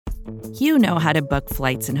You know how to book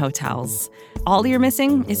flights and hotels. All you're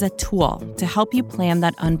missing is a tool to help you plan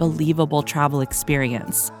that unbelievable travel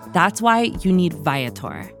experience. That's why you need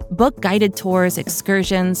Viator. Book guided tours,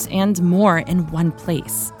 excursions, and more in one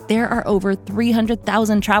place. There are over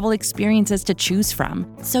 300,000 travel experiences to choose from,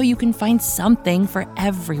 so you can find something for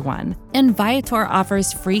everyone. And Viator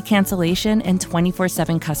offers free cancellation and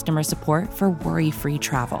 24/7 customer support for worry-free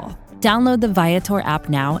travel. Download the Viator app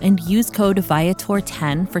now and use code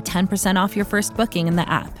Viator10 for 10% off your first booking in the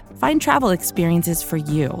app. Find travel experiences for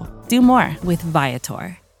you. Do more with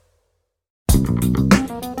Viator.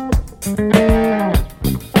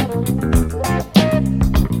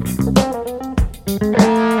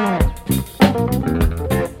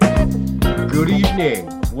 Good evening.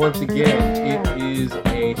 Once again, it is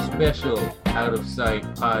a special Out of Sight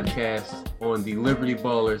podcast on the Liberty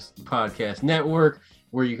Ballers Podcast Network,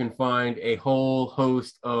 where you can find a whole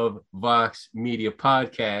host of Vox Media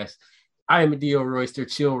podcasts. I am Adio Royster,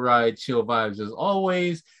 chill ride, chill vibes as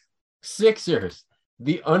always. Sixers,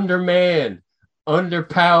 the undermanned,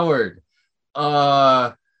 underpowered,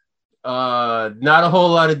 not a whole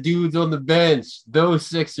lot of dudes on the bench. Those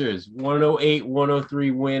Sixers,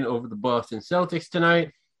 108-103 win over the Boston Celtics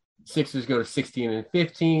tonight. Sixers go to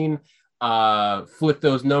 16-15. Flip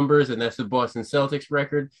those numbers, and that's the Boston Celtics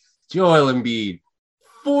record. Joel Embiid,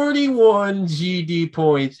 41 GD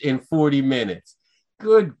points in 40 minutes.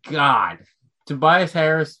 Good God. Tobias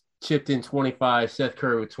Harris chipped in 25. Seth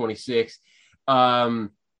Curry with 26.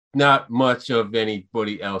 Not much of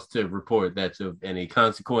anybody else to report that's of any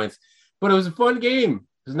consequence. But it was a fun game.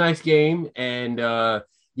 It was a nice game. And,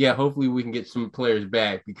 hopefully we can get some players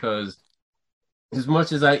back, because as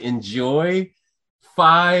much as I enjoy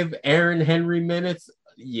 5 Aaron Henry minutes,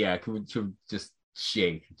 could just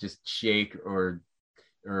shake or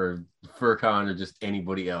Furkan or just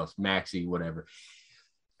anybody else, Maxey, whatever.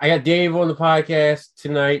 I got Dave on the podcast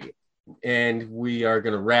tonight, and we are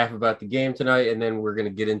going to rap about the game tonight, and then we're going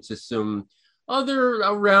to get into some other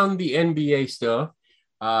around the NBA stuff.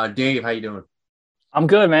 Dave, how you doing? I'm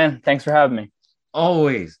good, man. Thanks for having me.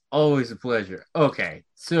 Always a pleasure. Okay,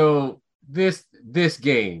 so this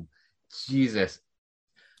game, Jesus.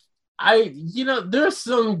 There's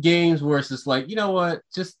some games where it's just like, you know what,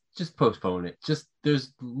 just postpone it.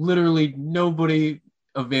 There's literally nobody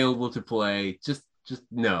available to play.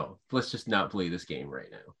 No. Let's just not play this game right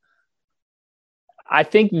now. I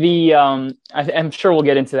think I'm sure we'll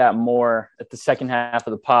get into that more at the second half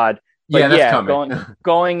of the pod. But that's coming.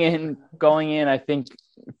 going in, I think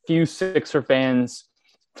few Sixer fans,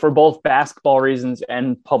 for both basketball reasons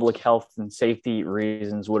and public health and safety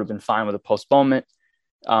reasons, would have been fine with a postponement.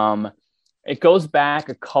 It goes back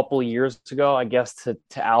a couple years ago, I guess, to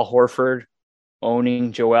Al Horford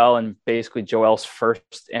owning Joel, and basically Joel's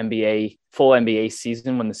first full NBA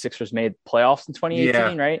season when the Sixers made playoffs in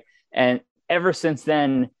 2018, right? And ever since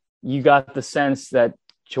then, you got the sense that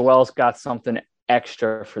Joel's got something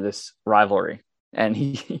extra for this rivalry, and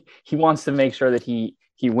he wants to make sure that he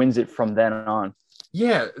wins it from then on.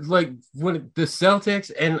 Yeah, like when the Celtics,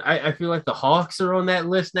 and I feel like the Hawks are on that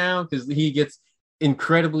list now, because he gets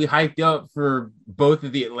incredibly hyped up for both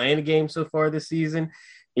of the Atlanta games so far this season.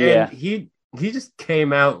 And he just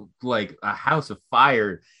came out like a house of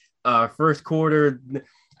fire. First quarter,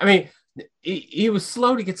 I mean, he was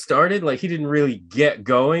slow to get started. Like, he didn't really get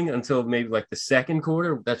going until maybe like the second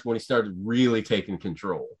quarter. That's when he started really taking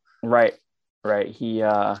control. Right. He,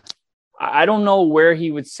 I don't know where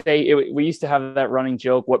he would say it. We used to have that running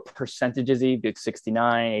joke. What percentage is he? Big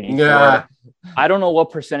 69, 84. Yeah. I don't know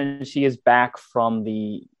what percentage he is back from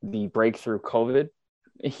the breakthrough COVID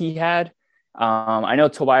he had. I know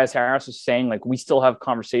Tobias Harris was saying, like, we still have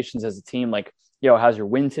conversations as a team, like, how's your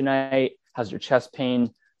win tonight? How's your chest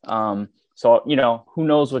pain? So, who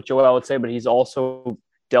knows what Joel would say, but he's also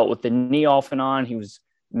dealt with the knee off and on. He was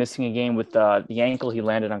missing a game with the ankle. He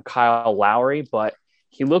landed on Kyle Lowry, but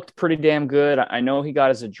he looked pretty damn good. I know he got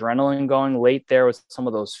his adrenaline going late there with some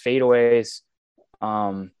of those fadeaways.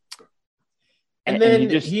 And then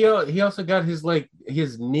he also got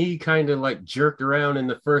his knee kind of like jerked around in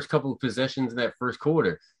the first couple of possessions in that first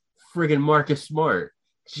quarter. Friggin' Marcus Smart.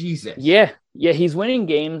 Jesus. Yeah, he's winning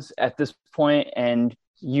games at this point, and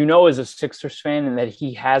as a Sixers fan, and that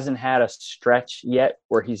he hasn't had a stretch yet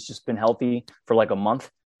where he's just been healthy for like a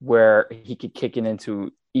month, where he could kick it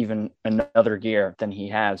into even another gear than he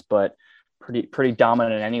has, but pretty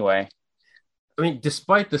dominant anyway. I mean,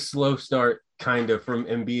 despite the slow start kind of from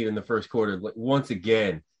Embiid in the first quarter, like, once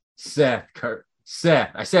again, Seth,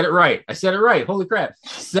 I said it right. Holy crap.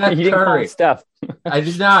 Seth you Curry. Steph. I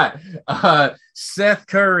did not. Seth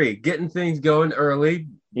Curry getting things going early.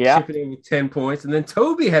 chipping in with 10 points. And then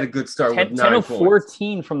Toby had a good start with 9 of points.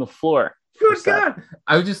 14 from the floor. Good God.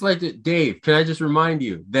 I would just like to, Dave, can I just remind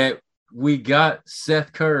you that we got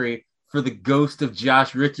Seth Curry for the ghost of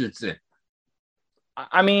Josh Richardson?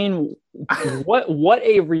 I mean, what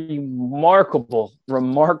a remarkable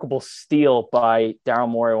steal by Daryl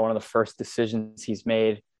Morey, one of the first decisions he's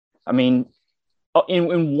made. I mean,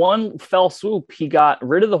 in one fell swoop, he got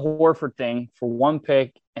rid of the Horford thing for one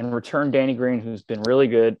pick and returned Danny Green, who's been really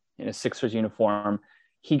good in a Sixers uniform.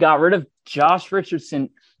 He got rid of Josh Richardson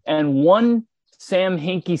and one Sam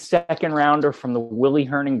Hinkie second rounder from the Willie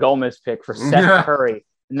Hernan Gomez pick for Seth Curry.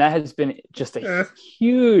 And that has been just a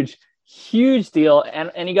huge deal.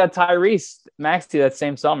 And he got Tyrese Maxey that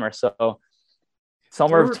same summer. So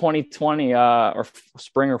summer of 2020 or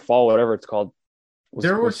spring or fall, whatever it's called.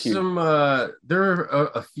 There were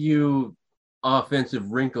a few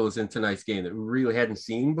offensive wrinkles in tonight's game that we really hadn't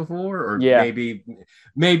seen before, or maybe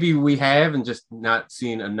we have and just not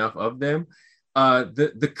seen enough of them.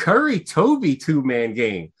 The Curry Toby 2-man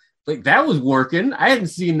game, like that was working. I hadn't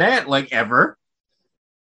seen that like ever.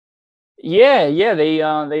 Yeah,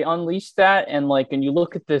 they unleashed that, and like, and you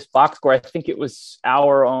look at this box score. I think it was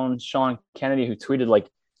our own Sean Kennedy who tweeted like,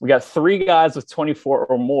 we got 3 guys with 24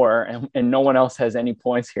 or more, and no one else has any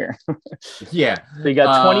points here. Yeah. So you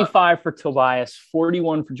got 25 for Tobias,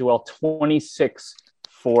 41 for Joel, 26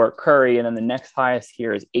 for Curry, and then the next highest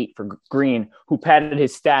here is 8 for Green, who padded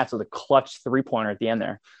his stats with a clutch 3-pointer at the end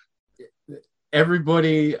there.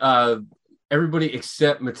 Everybody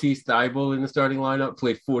except Matisse Thybulle in the starting lineup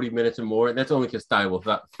played 40 minutes or more. That's only because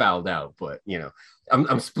Thybulle fouled out, but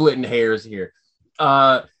I'm splitting hairs here.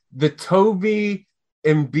 The Toby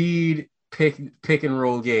Embiid pick and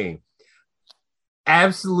roll game,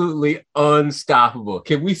 absolutely unstoppable.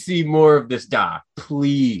 Can we see more of this, Doc,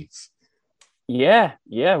 please? Yeah.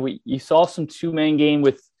 You saw some 2-man game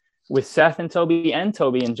with Seth and Toby and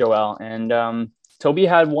Joel, and Toby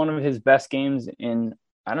had one of his best games in,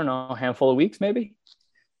 I don't know, a handful of weeks maybe.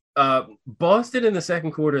 Boston in the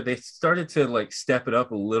second quarter, they started to like step it up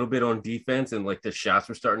a little bit on defense, and like the shots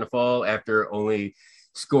were starting to fall after only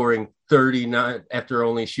shooting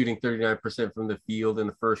 39% from the field in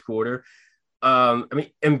the first quarter. I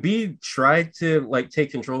mean, Embiid tried to like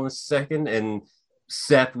take control in the second, and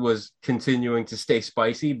Seth was continuing to stay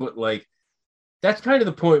spicy, but like that's kind of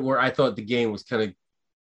the point where I thought the game was kind of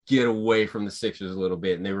get away from the Sixers a little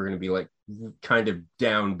bit, and they were going to be like kind of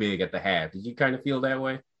down big at the half. Did you kind of feel that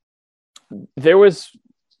way? There was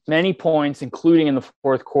many points, including in the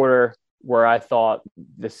fourth quarter, where I thought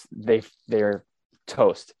they're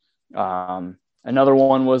toast. Another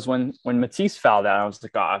one was when Matisse fouled out. I was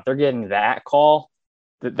like, if they're getting that call,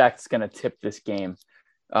 that's going to tip this game,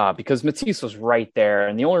 because Matisse was right there.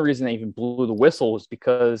 And the only reason they even blew the whistle was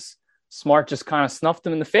because Smart just kind of snuffed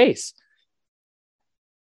him in the face.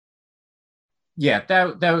 Yeah,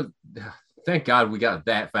 that thank God we got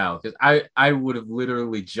that foul, because I would have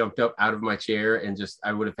literally jumped up out of my chair and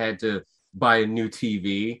I would have had to buy a new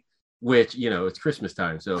TV, which, it's Christmas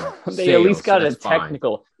time. So they at least got a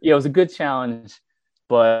technical. Fine. Yeah, it was a good challenge,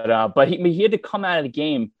 but he had to come out of the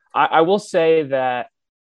game. I will say that,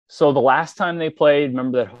 so the last time they played,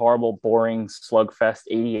 remember that horrible, boring slugfest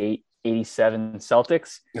 88-87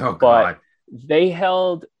 Celtics? Oh, God. But they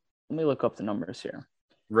held, let me look up the numbers here.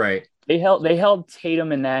 Right. They held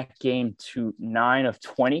Tatum in that game to 9 of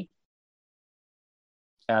 20.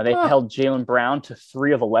 They held Jaylen Brown to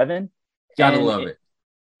 3 of 11. Gotta love it.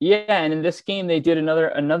 Yeah, and in this game they did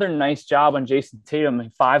another nice job on Jason Tatum,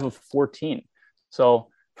 5 of 14. So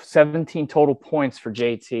 17 total points for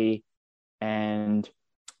JT. And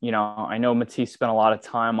I know Matisse spent a lot of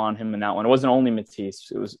time on him in that one. It wasn't only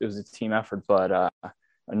Matisse; it was a team effort. But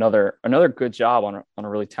another good job on a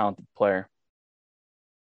really talented player.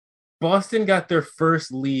 Boston got their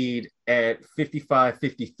first lead at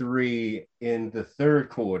 55-53 in the third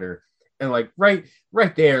quarter. And like right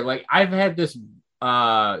there, like I've had this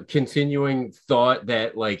continuing thought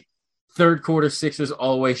that like third quarter Sixers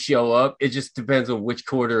always show up. It just depends on which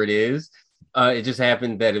quarter it is. It just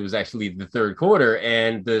happened that it was actually the third quarter,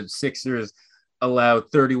 and the Sixers allowed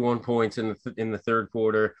 31 points in the third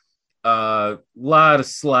quarter. Lot of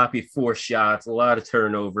sloppy forced shots, a lot of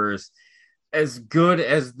turnovers. As good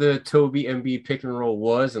as the Toby Embiid pick and roll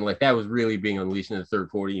was, and like that was really being unleashed in the third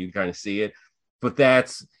quarter, you kind of see it. But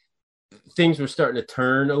things were starting to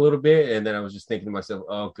turn a little bit, and then I was just thinking to myself,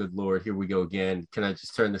 oh, good Lord, here we go again. Can I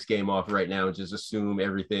just turn this game off right now and just assume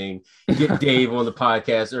everything, get Dave on the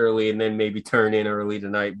podcast early, and then maybe turn in early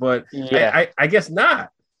tonight? But yeah. I guess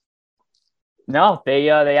not. No, they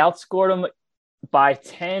outscored them by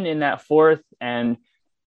 10 in that fourth, and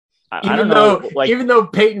I don't know. Even though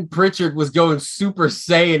Peyton Pritchard was going Super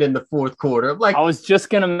Saiyan in the fourth quarter, I'm like, I was just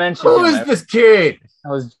gonna mention who is this kid? I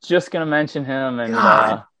was just gonna mention him, and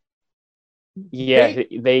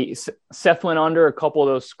Seth went under a couple of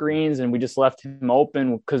those screens, and we just left him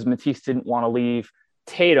open because Matisse didn't want to leave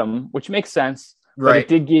Tatum, which makes sense. Right.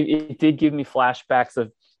 But it did give me flashbacks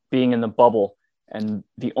of being in the bubble, and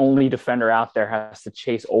the only defender out there has to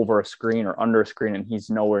chase over a screen or under a screen, and he's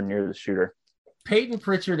nowhere near the shooter. Peyton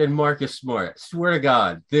Pritchard and Marcus Smart, swear to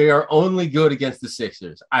God, they are only good against the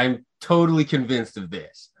Sixers. I'm totally convinced of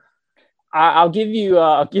this. I'll give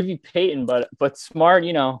you Peyton, but Smart,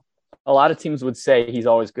 you know, a lot of teams would say he's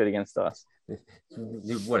always good against us.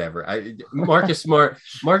 Whatever. Marcus Smart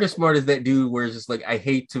is that dude where it's just like I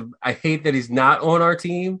hate that he's not on our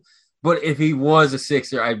team, but if he was a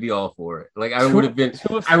Sixer, I'd be all for it. Like I would have been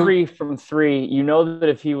 2 of 3 from 3. You know that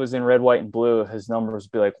if he was in red, white, and blue, his numbers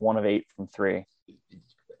would be like 1 of 8 from 3.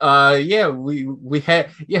 We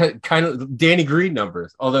had kind of Danny Green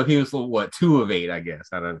numbers, although he was 2 of 8, I guess.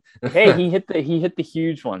 I don't know. Hey, he hit the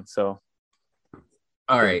huge one. So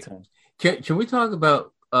all right. Can we talk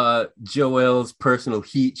about Joel's personal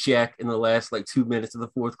heat check in the last 2 minutes of the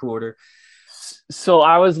fourth quarter? So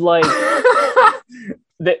I was like,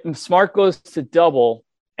 that Smart goes to double,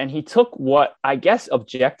 and he took what I guess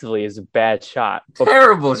objectively is a bad shot.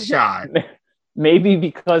 Terrible shot. Maybe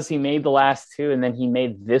because he made the last 2 and then he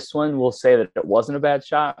made this one, we'll say that it wasn't a bad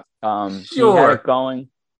shot. Sure. He had it going.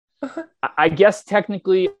 I guess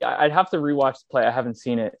technically I'd have to rewatch the play. I haven't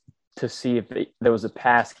seen it to see if there was a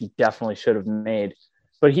pass he definitely should have made.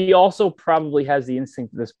 But he also probably has the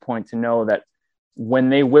instinct at this point to know that when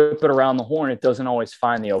they whip it around the horn, it doesn't always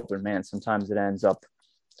find the open man. Sometimes it ends up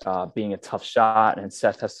being a tough shot, and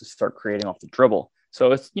Seth has to start creating off the dribble.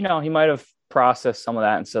 So it's, you know, he might have processed some of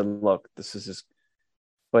that and said, look, this is just,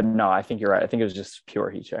 but no, I think you're right. I think it was just pure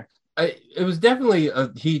heat check. It was definitely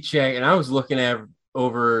a heat check. And I was looking at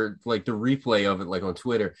over the replay of it, on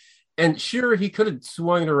Twitter, and sure, he could have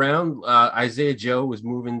swung it around. Isaiah Joe was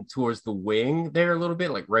moving towards the wing there a little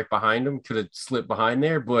bit, right behind him, could have slipped behind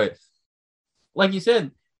there. But like you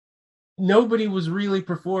said, nobody was really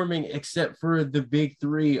performing except for the big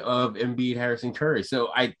 3 of Embiid, Harrison, Curry. So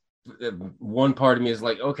one part of me is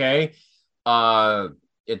like, okay, I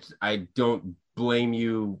don't blame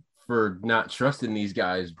you for not trusting these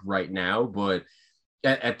guys right now, but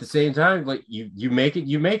at the same time, you make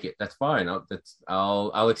it. That's fine.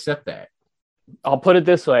 I'll accept that. I'll put it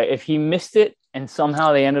this way: if he missed it and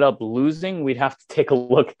somehow they ended up losing, we'd have to take a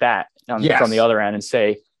look at that from the other end and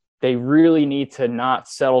say they really need to not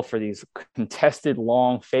settle for these contested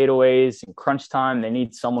long fadeaways in crunch time. They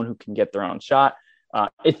need someone who can get their own shot.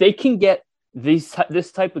 If they can get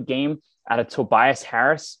this type of game out of Tobias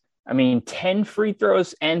Harris, 10 free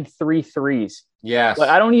throws and 3 threes. Yes.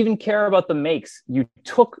 I don't even care about the makes. You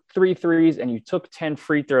took 3 threes and you took 10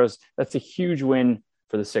 free throws. That's a huge win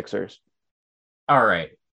for the Sixers. All right.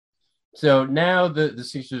 So now the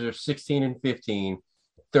Sixers are 16-15,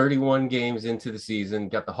 31 games into the season.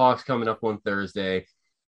 Got the Hawks coming up on Thursday.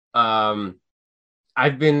 I've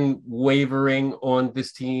been wavering on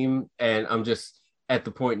this team, and I'm just at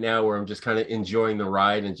the point now where I'm just kind of enjoying the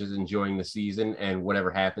ride and just enjoying the season, and whatever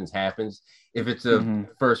happens, happens. If it's a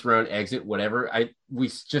first round exit, whatever, we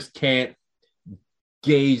just can't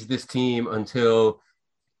gauge this team until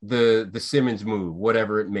the Simmons move,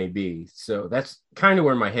 whatever it may be. So that's kind of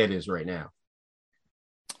where my head is right now.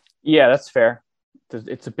 Yeah, that's fair.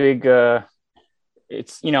 It's a big,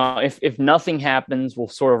 if nothing happens, we'll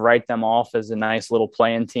sort of write them off as a nice little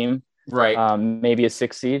play-in team. Right. Maybe a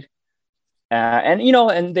 6 seed.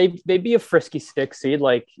 And they'd be a frisky 6 seed.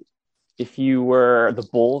 Like if you were the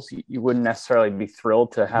Bulls, you wouldn't necessarily be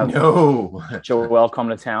thrilled to have Joel come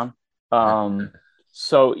to town.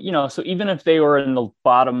 So even if they were in the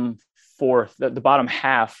bottom fourth, the bottom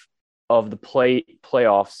half of the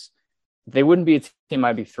playoffs, they wouldn't be a team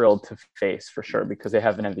I'd be thrilled to face for sure, because they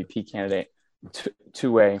have an MVP candidate,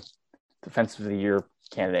 two-way defensive of the year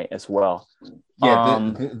candidate as well.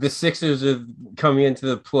 Yeah, the Sixers are coming into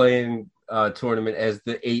the play-in tournament as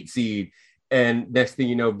the 8 seed, and next thing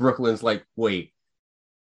you know, Brooklyn's like, wait,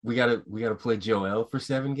 we gotta play Joel for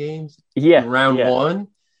 7 games. Yeah, round 1.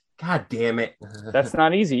 God damn it, that's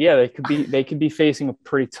not easy. Yeah, they could be facing a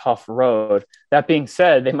pretty tough road. That being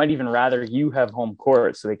said, they might even rather you have home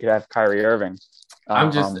court so they could have Kyrie Irving.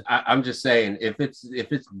 I'm just saying, if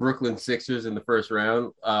it's Brooklyn Sixers in the first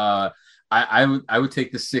round, I would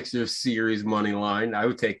take the Sixers series money line. I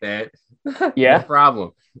would take that. Yeah, no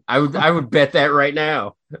problem. I would bet that right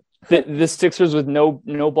now. The Sixers with no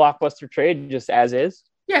blockbuster trade, just as is.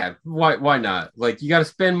 Yeah, why not? You got to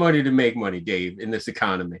spend money to make money, Dave, in this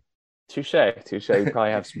economy. Touche. You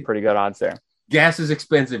probably have some pretty good odds there. Gas is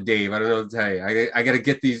expensive, Dave. I don't know what to tell you. I gotta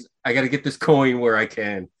get these. I gotta get this coin where I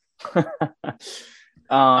can. But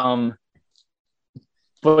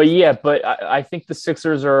I think the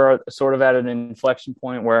Sixers are sort of at an inflection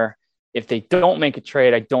point where if they don't make a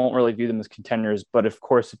trade, I don't really view them as contenders. But of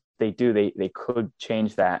course, if they do, they could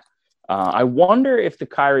change that. I wonder if the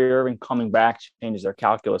Kyrie Irving coming back changes their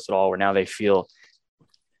calculus at all, where now they feel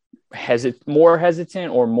more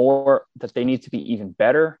hesitant or more that they need to be even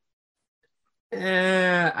better.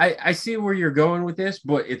 I see where you're going with this,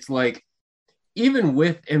 but it's like, even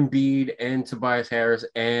with Embiid and Tobias Harris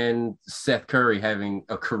and Seth Curry having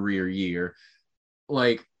a career year,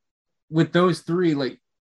 like with those three, like,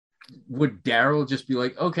 would Daryl just be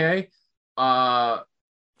like, okay, I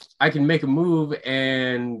can make a move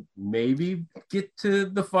and maybe get to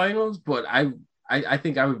the finals? But I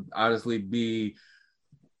think I would honestly be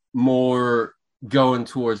more going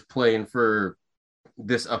towards playing for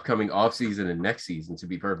this upcoming offseason and next season, to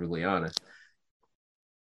be perfectly honest.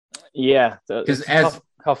 Yeah, because as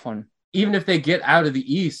tough one. Even if they get out of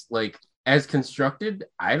the East, like as constructed,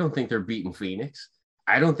 I don't think they're beating Phoenix.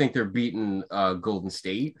 I don't think they're beating Golden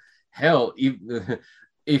State. Hell,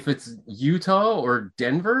 if it's Utah or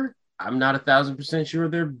Denver, I'm not 1,000% sure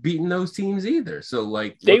they're beating those teams either. So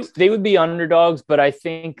like they would be underdogs, but I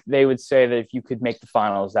think they would say that if you could make the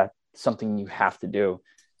finals, that's something you have to do.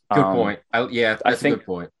 Good point. That's a good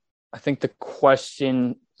point. I think the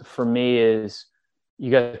question for me is, you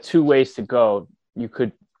got two ways to go. You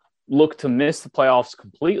could look to miss the playoffs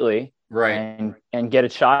completely, right, and get a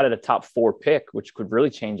shot at a top 4 pick, which could really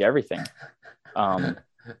change everything.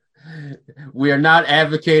 We are not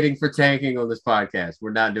advocating for tanking on this podcast.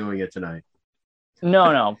 We're not doing it tonight.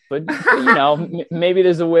 No, but maybe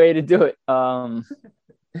there's a way to do it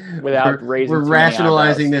without raising. We're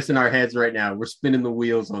rationalizing this in our heads right now. We're spinning the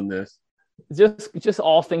wheels on this. Just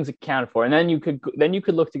all things accounted for, and then you could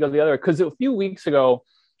look to go the other way. Because a few weeks ago,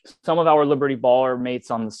 some of our Liberty Baller mates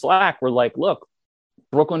on the Slack were like, "Look,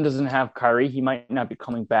 Brooklyn doesn't have Kyrie; he might not be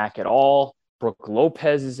coming back at all. Brook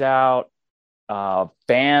Lopez is out.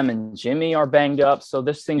 Bam and Jimmy are banged up, so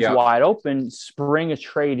this thing's wide open. Spring a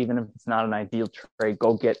trade, even if it's not an ideal trade.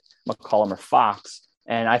 Go get McCollum or Fox."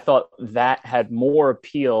 And I thought that had more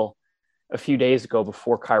appeal a few days ago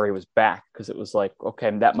before Kyrie was back, because it was like, okay,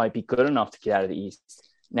 that might be good enough to get out of the East.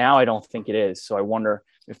 Now I don't think it is. So I wonder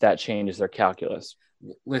if that changes their calculus.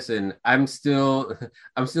 Listen, I'm still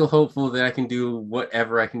hopeful that I can do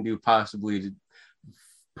whatever I can do possibly to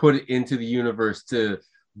put it into the universe to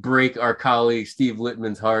break our colleague Steve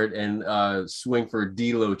Littman's heart and swing for a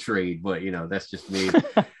D'Lo trade. But that's just me.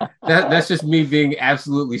 That's just me being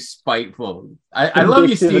absolutely spiteful. I love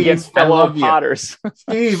you, Steve. I love you,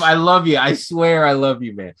 Steve. I love you. I swear, I love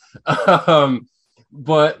you, man.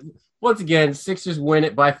 But once again, Sixers win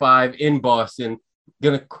it by 5 in Boston.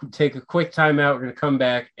 Gonna take a quick timeout. We're gonna come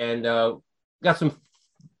back and got some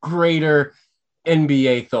greater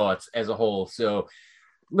NBA thoughts as a whole. So,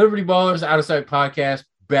 Liberty Ballers Out of Sight podcast,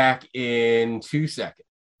 back in 2 seconds.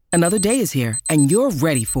 Another day is here, and you're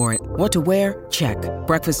ready for it. What to wear? Check.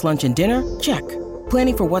 Breakfast, lunch, and dinner? Check.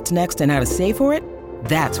 Planning for what's next and how to save for it?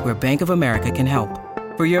 That's where Bank of America can help.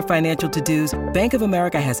 For your financial to-dos, Bank of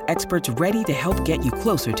America has experts ready to help get you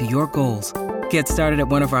closer to your goals. Get started at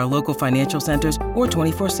one of our local financial centers or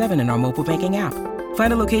 24/7 in our mobile banking app.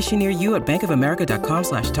 Find a location near you at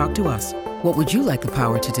bankofamerica.com/talktous. What would you like the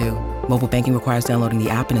power to do? Mobile banking requires downloading the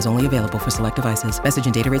app and is only available for select devices. Message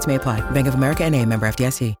and data rates may apply. Bank of America NA, member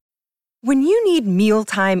FDIC. When you need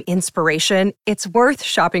mealtime inspiration, it's worth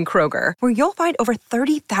shopping Kroger, where you'll find over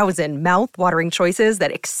 30,000 mouth-watering choices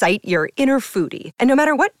that excite your inner foodie. And no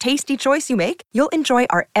matter what tasty choice you make, you'll enjoy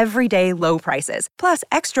our everyday low prices, plus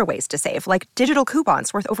extra ways to save, like digital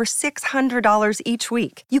coupons worth over $600 each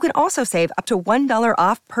week. You can also save up to $1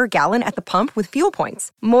 off per gallon at the pump with fuel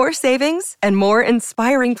points. More savings and more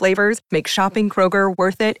inspiring flavors make shopping Kroger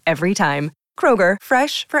worth it every time. Kroger,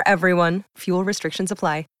 fresh for everyone. Fuel restrictions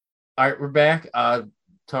apply. All right, we're back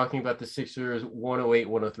talking about the Sixers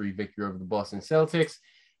 108-103 victory over the Boston Celtics.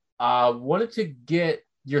 Wanted to get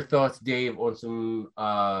your thoughts, Dave, on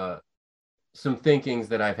some thinkings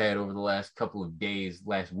that I've had over the last couple of days,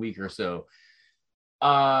 last week or so.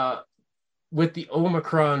 With the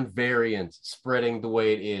Omicron variant spreading the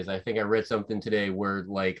way it is, I think I read something today where,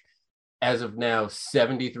 like, as of now,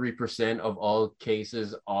 73% of all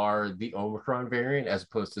cases are the Omicron variant, as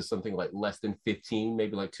opposed to something like less than 15,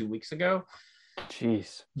 maybe like 2 weeks ago.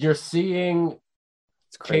 Jeez. You're seeing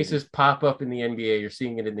cases pop up in the NBA. You're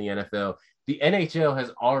seeing it in the NFL. The NHL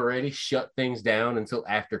has already shut things down until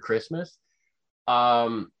after Christmas.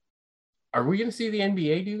 Are we going to see the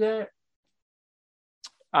NBA do that?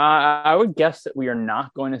 I would guess that we are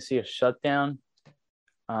not going to see a shutdown.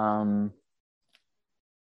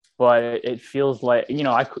 But it feels like,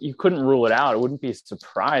 you couldn't rule it out. It wouldn't be a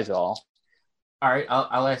surprise at all. All right,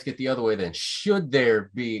 I'll ask it the other way then. Should there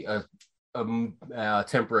be a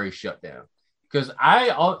temporary shutdown? Because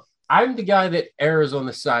I'm the guy that errs on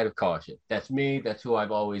the side of caution. That's me. That's who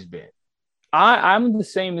I've always been. I'm the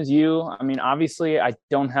same as you. I mean, obviously, I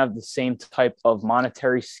don't have the same type of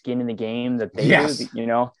monetary skin in the game that they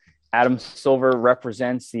do. Adam Silver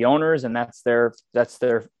represents the owners, and that's their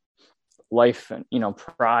life and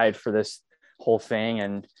pride for this whole thing.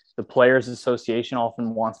 And the Players Association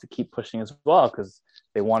often wants to keep pushing as well because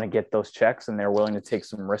they want to get those checks, and they're willing to take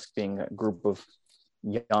some risk being a group of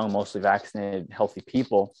young, mostly vaccinated, healthy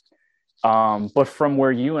people. But from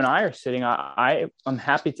where you and I are sitting, I'm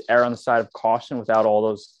happy to err on the side of caution without all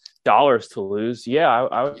those dollars to lose. Yeah,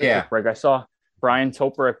 I would take a break. I saw Brian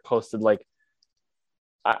Toporek posted, like,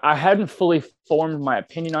 I hadn't fully formed my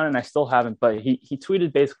opinion on it, and I still haven't, but he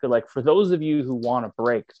tweeted basically like, for those of you who want a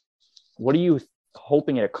break, what are you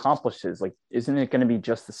hoping it accomplishes? Like, isn't it going to be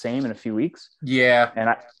just the same in a few weeks? Yeah.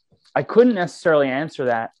 And I couldn't necessarily answer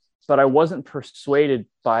that, but I wasn't persuaded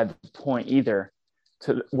by the point either,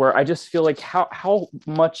 to where I just feel like how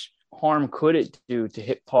much harm could it do to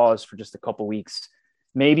hit pause for just a couple weeks,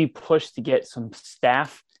 maybe push to get some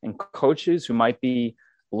staff and coaches who might be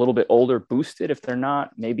a little bit older boosted if they're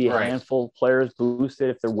not, maybe a handful of players boosted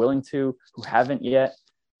if they're willing to, who haven't yet,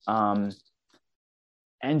 and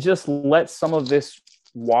just let some of this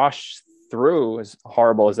wash through, as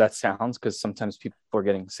horrible as that sounds, because sometimes people are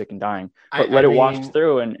getting sick and dying, but let it wash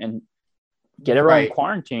through and get everyone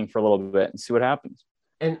quarantining for a little bit and see what happens.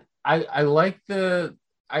 And I like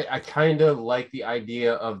I kind of like the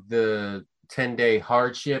idea of the 10-day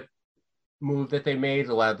hardship move that they made,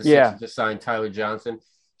 allowed the Sixers to sign Tyler Johnson.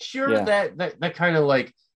 Sure, that kind of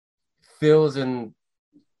like fills and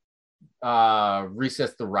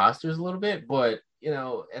resets the rosters a little bit, but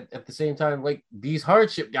at the same time, like, these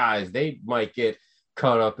hardship guys, they might get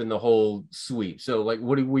caught up in the whole sweep. So, like,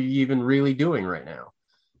 what are we even really doing right now?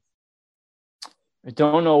 I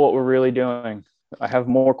don't know what we're really doing. I have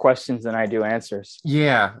more questions than I do answers.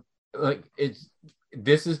 Yeah, like,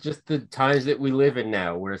 this is just the times that we live in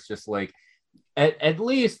now, where it's just like, at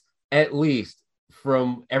least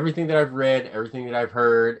from everything that I've read, everything that I've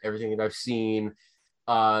heard, everything that I've seen,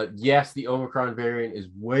 yes, the Omicron variant is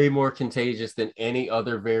way more contagious than any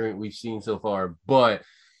other variant we've seen so far, but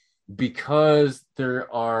because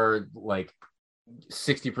there are like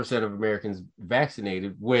 60% of Americans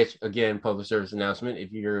vaccinated, which, again, public service announcement,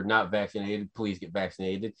 if you're not vaccinated, please get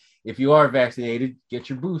vaccinated. If you are vaccinated, get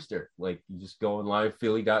your booster. Like, you just go online,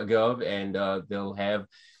 philly.gov, and they'll have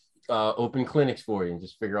open clinics for you, and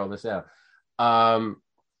just figure all this out.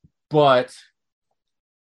 But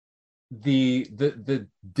the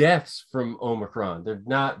deaths from Omicron, they're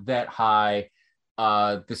not that high.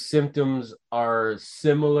 The symptoms are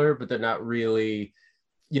similar, but they're not really,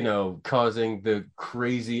 causing the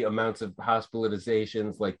crazy amounts of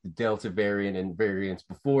hospitalizations like the Delta variant and variants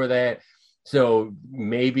before that. So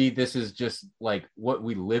maybe this is just like what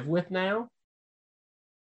we live with now.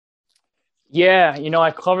 Yeah,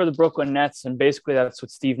 I cover the Brooklyn Nets, and basically that's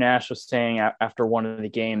what Steve Nash was saying after one of the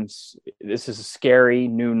games. This is a scary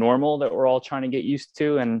new normal that we're all trying to get used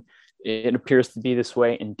to, and it appears to be this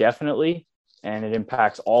way indefinitely, and it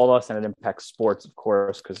impacts all of us, and it impacts sports, of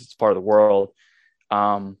course, because it's part of the world.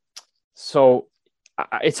 So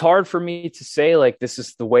it's hard for me to say, like, this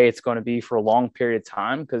is the way it's going to be for a long period of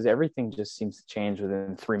time, because everything just seems to change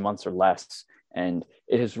within 3 months or less. And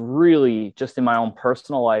it has really, just in my own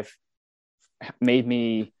personal life, made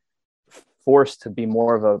me forced to be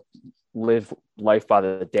more of a live life by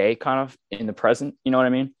the day kind of in the present. You know what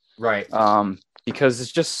I mean? Right. Because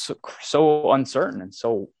it's just so uncertain and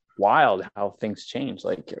so wild how things change.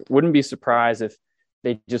 Like, wouldn't be surprised if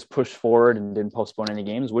they just pushed forward and didn't postpone any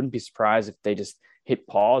games. Wouldn't be surprised if they just hit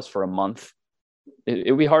pause for a month.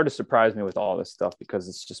 It would be hard to surprise me with all this stuff, because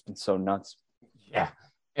it's just been so nuts. Yeah.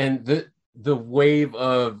 And the wave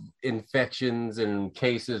of infections and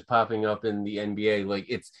cases popping up in the NBA, like,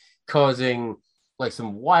 it's causing like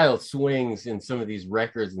some wild swings in some of these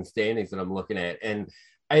records and standings that I'm looking at. And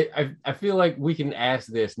I feel like we can ask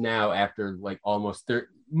this now after like almost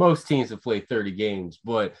most teams have played 30 games,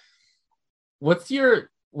 but what's your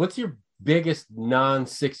biggest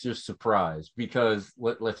non-Sixers surprise? Because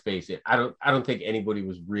let's face it, I don't think anybody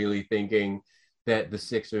was really thinking that the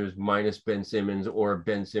Sixers, minus Ben Simmons or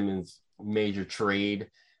Ben Simmons' major trade,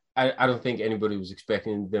 I don't think anybody was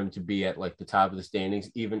expecting them to be at like the top of the standings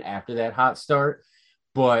even after that hot start.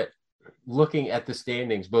 But looking at the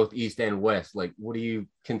standings, both East and West, like what do you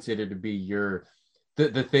consider to be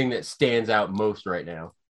the thing that stands out most right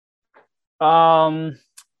now?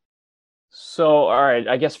 So all right,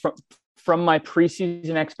 I guess from my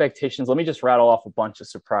preseason expectations, let me just rattle off a bunch of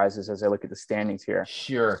surprises as I look at the standings here.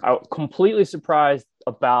 Sure. I was completely surprised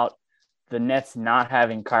about the Nets not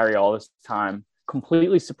having Kyrie all this time.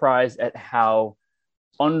 Completely surprised at how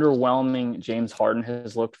underwhelming James Harden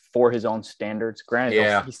has looked for his own standards.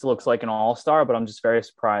 Granted, he still looks like an all-star, but I'm just very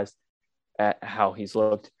surprised at how he's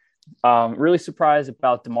looked. Really surprised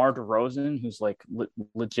about DeMar DeRozan, who's like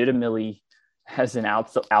legitimately has an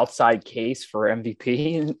outside case for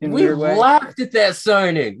MVP. We laughed at that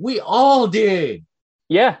signing. We all did.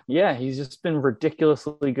 Yeah. He's just been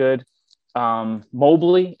ridiculously good.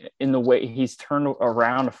 Mobley, in the way he's turned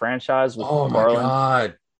around a franchise with Garland. My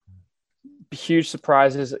God. Huge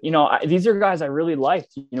surprises. These are guys I really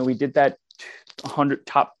liked. We did that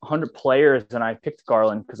top 100 players, and I picked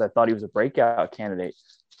Garland because I thought he was a breakout candidate.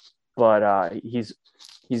 But he's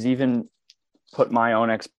even put my own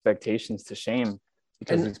expectations to shame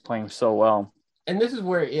because he's playing so well. And this is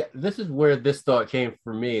where this thought came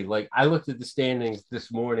for me. Like, I looked at the standings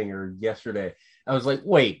this morning or yesterday. I was like,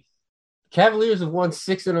 wait, Cavaliers have won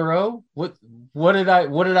 6 in a row. What did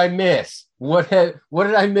I miss? What did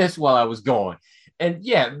I miss while I was gone? And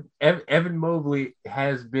yeah, Evan Mobley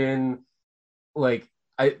has been like,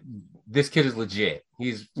 this kid is legit.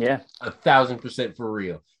 He's 1,000% for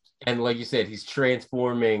real. And like you said, he's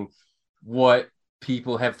transforming what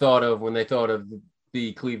people have thought of when they thought of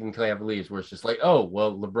the Cleveland Cavaliers, where it's just like, oh,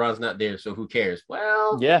 well, LeBron's not there, so who cares?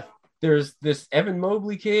 Well, yeah. There's this Evan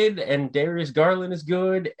Mobley kid, and Darius Garland is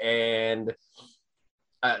good, and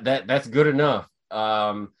that's good enough.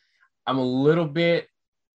 I'm a little bit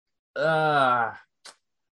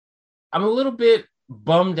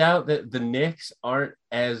bummed out that the Knicks aren't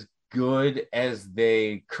as good as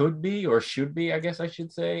they could be or should be, I guess I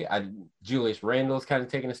should say. Julius Randle's kind of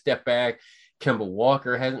taken a step back. Kemba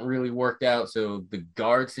Walker hasn't really worked out, so the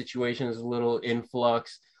guard situation is a little in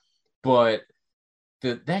flux. But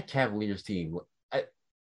that Cavaliers team,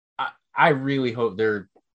 I really hope they're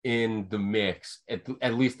in the mix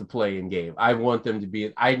at least the play-in game. I want them to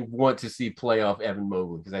be. I want to see playoff Evan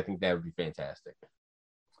Mobley because I think that would be fantastic.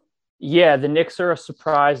 Yeah, the Knicks are a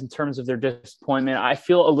surprise in terms of their disappointment. I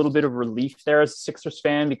feel a little bit of relief there as a Sixers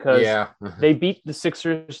fan because they beat the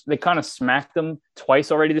Sixers. They kind of smacked them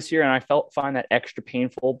twice already this year, and I find that extra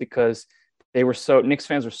painful because Knicks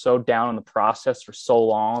fans were so down on the process for so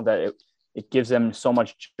long that it gives them so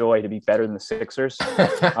much joy to be better than the Sixers.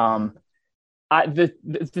 The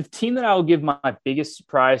team that I will give my biggest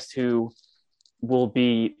surprise to will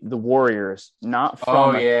be the Warriors, not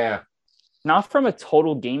from a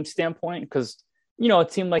total game standpoint, because, a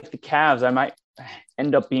team like the Cavs, I might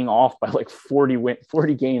end up being off by like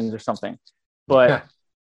 40 games or something. But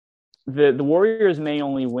the Warriors may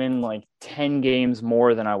only win like 10 games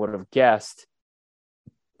more than I would have guessed.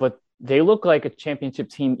 But they look like a championship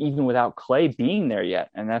team even without Clay being there yet.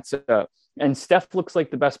 And and Steph looks like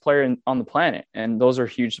the best player on the planet. And those are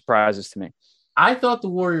huge surprises to me. I thought the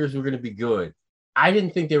Warriors were going to be good. I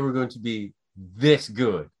didn't think they were going to be this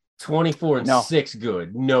good. 24-6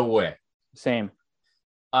 good. No way. Same.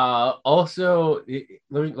 Also,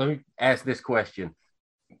 let me ask this question.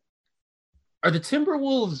 Are the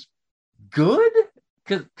Timberwolves good?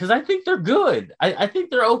 Because I think they're good. I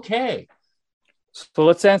think they're okay. So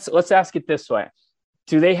let's ask it this way.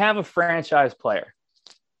 Do they have a franchise player?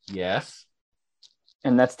 Yes.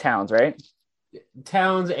 And that's Towns, right?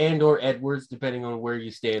 Towns and or Edwards, depending on where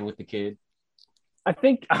you stand with the kid. I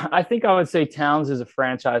think I would say Towns is a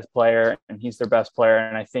franchise player and he's their best player.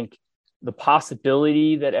 And I think the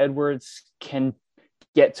possibility that Edwards can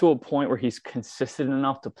get to a point where he's consistent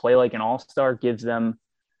enough to play like an all-star gives them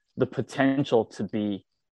the potential to be.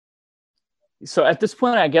 So at this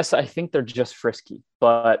point, I think they're just frisky,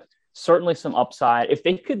 but certainly some upside. If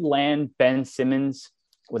they could land Ben Simmons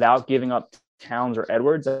without giving up Towns or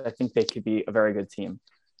Edwards, I think they could be a very good team.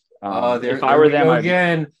 If I were them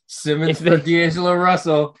again, Simmons for D'Angelo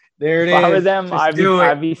Russell. There it is. If I were them,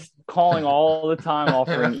 I'd be calling all the time,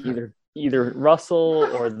 offering either Russell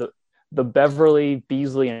or the Beverly,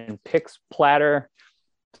 Beasley, and Picks platter.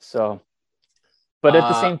 So, but at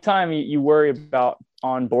the same time, you worry about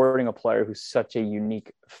onboarding a player who's such a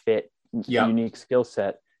unique fit, unique skill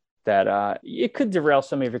set that it could derail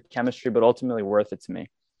some of your chemistry, but ultimately worth it to me.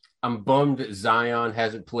 I'm bummed that Zion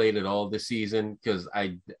hasn't played at all this season because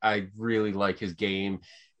I really like his game.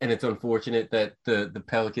 And it's unfortunate that the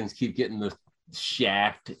Pelicans keep getting the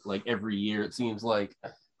shaft like every year, it seems like.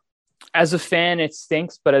 As a fan, it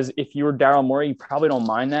stinks, but as if you were Daryl Morey, you probably don't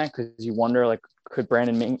mind that because you wonder, like, could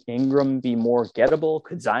Brandon Ingram be more gettable?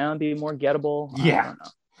 Could Zion be more gettable? Yeah. I don't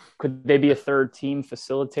know. Could they be a third team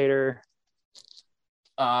facilitator?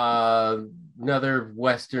 Another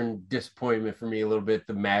Western disappointment for me a little bit.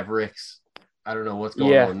 The Mavericks. I don't know what's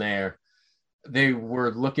going on there. They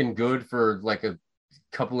were looking good for like a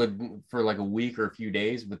week or a few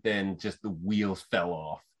days, but then just the wheels fell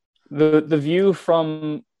off. The view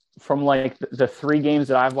from like the 3 games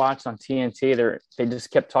that I've watched on TNT, they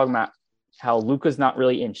just kept talking about how Luka's not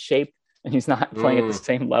really in shape and he's not playing at the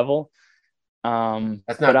same level. I'm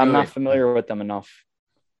not familiar with them enough.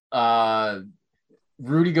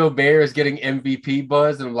 Rudy Gobert is getting MVP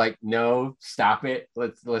buzz, and I'm like, no, stop it.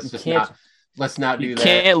 Let's not do that.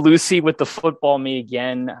 Can't Lucy with the football me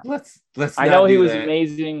again. Let's. I know he was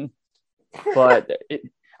amazing, but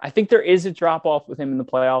I think there is a drop off with him in the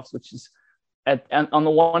playoffs, which is on the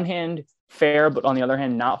one hand fair, but on the other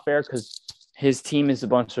hand not fair because his team is a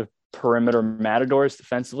bunch of perimeter matadors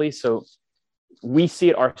defensively. So we see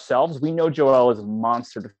it ourselves. We know Joel is a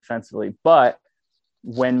monster defensively, but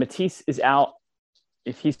when Matisse is out,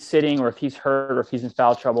 if he's sitting or if he's hurt or if he's in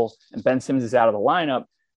foul trouble and Ben Simmons is out of the lineup,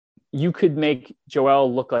 you could make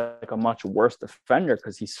Joel look like a much worse defender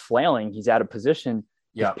because he's flailing. He's out of position.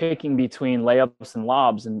 He's picking between layups and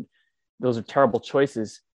lobs, and those are terrible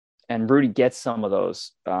choices. And Rudy gets some of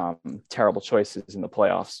those terrible choices in the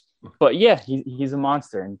playoffs. But yeah, he's a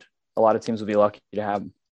monster, and a lot of teams will be lucky to have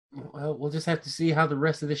him. Well, we'll just have to see how the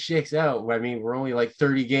rest of this shakes out. I mean, we're only like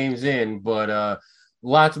 30 games in, but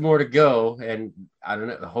lots more to go. And I don't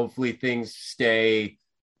know, hopefully things stay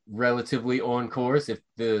relatively on course. If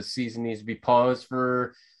the season needs to be paused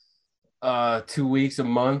for 2 weeks, a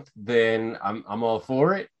month, then I'm all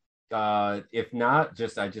for it. If not,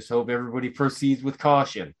 I just hope everybody proceeds with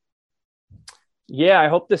caution. Yeah, I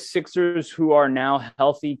hope the Sixers, who are now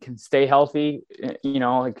healthy, can stay healthy. You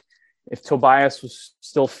know, like if Tobias was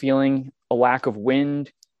still feeling a lack of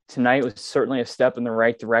wind, tonight was certainly a step in the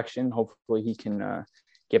right direction. Hopefully he can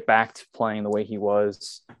get back to playing the way he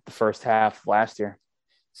was the first half of last year.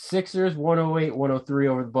 Sixers 108-103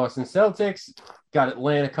 over the Boston Celtics. Got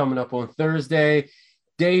Atlanta coming up on Thursday.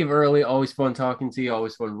 Dave Early, always fun talking to you,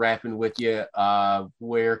 always fun rapping with you.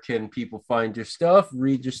 Where can people find your stuff,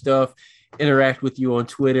 read your stuff, interact with you on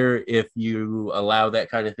Twitter if you allow that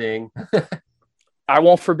kind of thing? I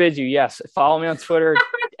won't forbid you. Yes. Follow me on Twitter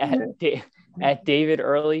at David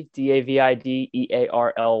Early, DAVIDEARLY.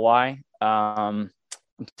 I'm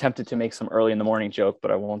tempted to make some early in the morning joke,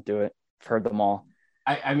 but I won't do it. I've heard them all.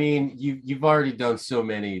 I mean, you've already done so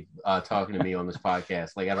many talking to me on this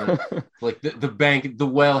podcast. Like, I don't like the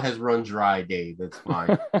well has run dry, Dave. That's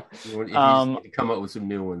fine. If you just come up with some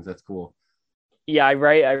new ones, that's cool. Yeah, I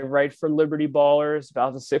write for Liberty Ballers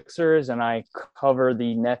about the Sixers, and I cover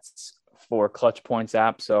the Nets for Clutch Points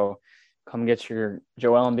app. So come get your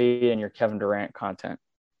Joel Embiid and your Kevin Durant content.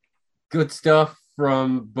 Good stuff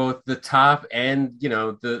from both the top and,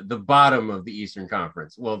 the bottom of the Eastern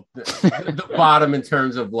Conference. Well, the bottom in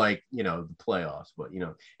terms of the playoffs, but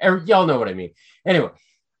y'all know what I mean. Anyway,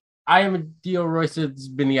 I am Dio Royster. This has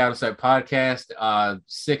been the Out of Sight podcast.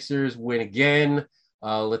 Sixers win again.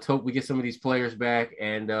 Let's hope we get some of these players back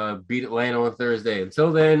and beat Atlanta on Thursday.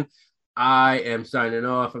 Until then, I am signing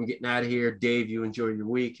off. I'm getting out of here. Dave, you enjoy your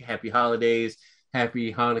week. Happy holidays.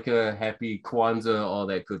 Happy Hanukkah. Happy Kwanzaa. All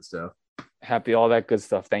that good stuff. Happy all that good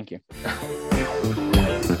stuff. Thank you.